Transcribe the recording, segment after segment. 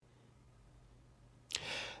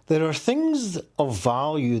There are things of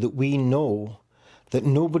value that we know that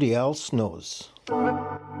nobody else knows.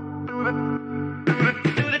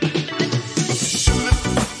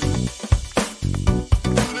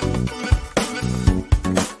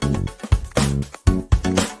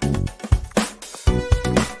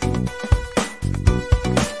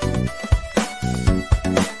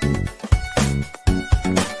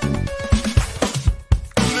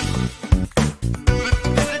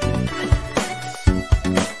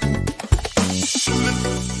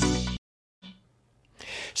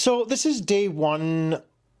 So this is day 1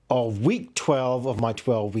 of week 12 of my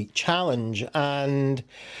 12-week challenge, and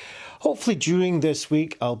hopefully during this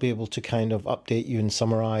week I'll be able to kind of update you and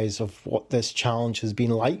summarize of what this challenge has been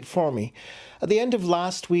like for me. At the end of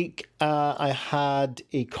last week, I had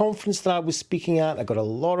a conference that I was speaking at. I got a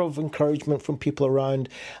lot of encouragement from people around,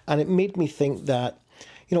 and it made me think that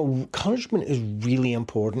encouragement is really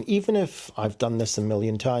important. Even if I've done this a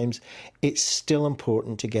million times, it's still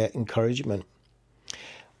important to get encouragement.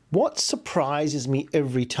 What surprises me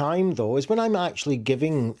every time, though, is when I'm actually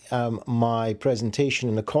giving my presentation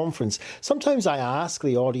in a conference, sometimes I ask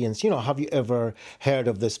the audience, have you ever heard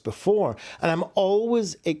of this before? And I'm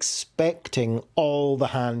always expecting all the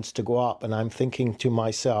hands to go up. And I'm thinking to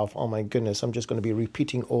myself, oh my goodness, I'm just going to be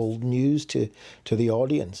repeating old news to the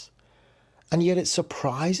audience. And yet it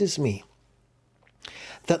surprises me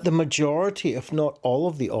that the majority, if not all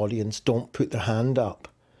of the audience, don't put their hand up.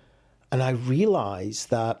 And I realise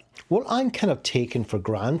that what I'm kind of taking for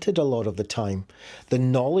granted a lot of the time, the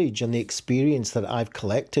knowledge and the experience that I've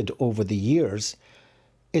collected over the years,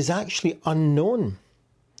 is actually unknown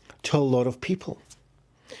to a lot of people.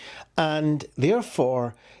 And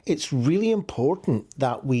therefore, it's really important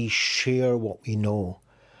that we share what we know.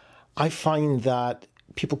 I find that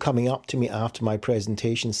people coming up to me after my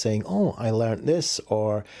presentation saying, oh, I learned this,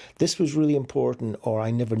 or this was really important, or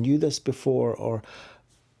I never knew this before, or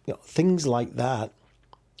things like that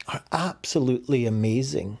are absolutely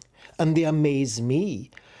amazing. And they amaze me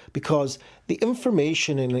because the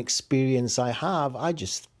information and experience I have, I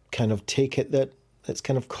just kind of take it that it's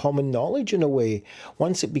kind of common knowledge in a way.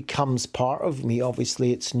 Once it becomes part of me,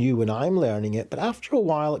 obviously it's new when I'm learning it, but after a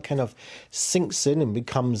while it kind of sinks in and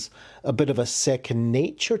becomes a bit of a second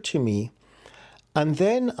nature to me. And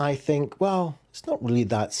then I think, well, it's not really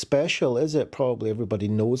that special, is it? Probably everybody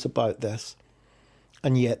knows about this.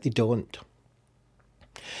 And yet they don't.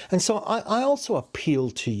 And so I also appeal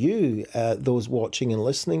to you, those watching and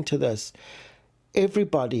listening to this.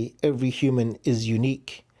 Everybody, every human is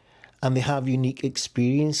unique, and they have unique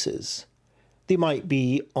experiences. They might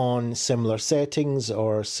be on similar settings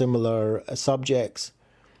or similar subjects,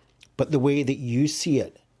 but the way that you see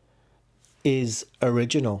it is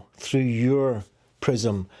original through your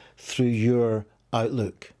prism, through your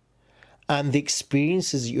outlook. And the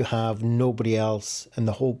experiences you have, nobody else in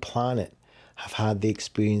the whole planet have had the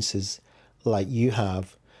experiences like you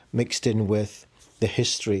have, mixed in with the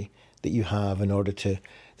history that you have in order to,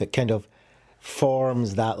 that kind of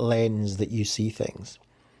forms that lens that you see things.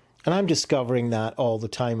 And I'm discovering that all the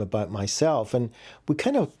time about myself. And we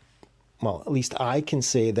kind of, well, at least I can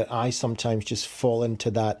say that I sometimes just fall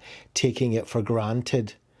into that taking it for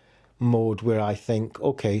granted mode where I think,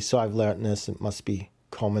 okay, so I've learnt this, it must be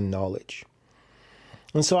common knowledge.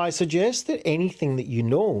 And so I suggest that anything that you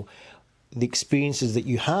know, the experiences that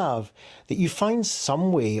you have, that you find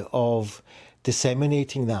some way of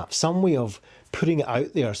disseminating that, some way of putting it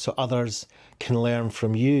out there so others can learn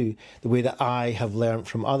from you, the way that I have learned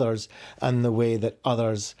from others and the way that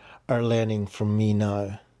others are learning from me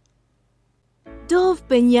now. Dov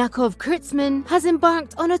Ben Yaakov Kurtzman has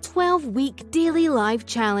embarked on a 12-week daily live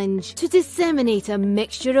challenge to disseminate a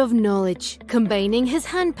mixture of knowledge, combining his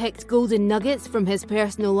hand-picked golden nuggets from his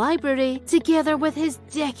personal library together with his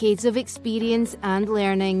decades of experience and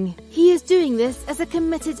learning. He is doing this as a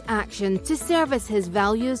committed action to service his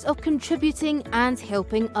values of contributing and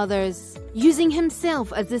helping others, using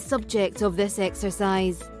himself as the subject of this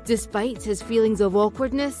exercise. Despite his feelings of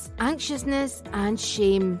awkwardness, anxiousness and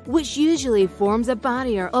shame, which usually forms a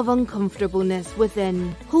barrier of uncomfortableness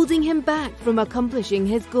within, holding him back from accomplishing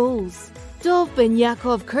his goals. Dov Ben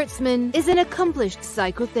Yaakov Kurtzman is an accomplished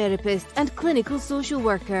psychotherapist and clinical social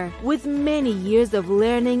worker with many years of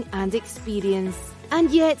learning and experience. And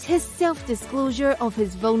yet his self-disclosure of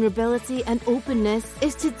his vulnerability and openness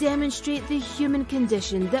is to demonstrate the human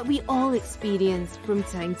condition that we all experience from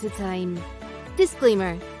time to time.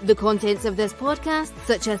 Disclaimer: the contents of this podcast,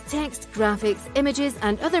 such as text, graphics, images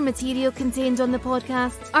and other material contained on the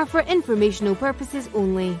podcast, are for informational purposes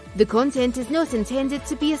only. The content is not intended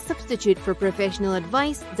to be a substitute for professional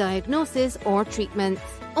advice, diagnosis or treatment.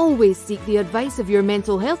 Always seek the advice of your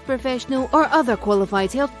mental health professional or other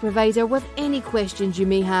qualified health provider with any questions you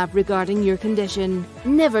may have regarding your condition.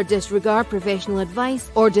 Never disregard professional advice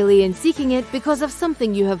or delay in seeking it because of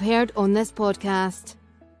something you have heard on this podcast.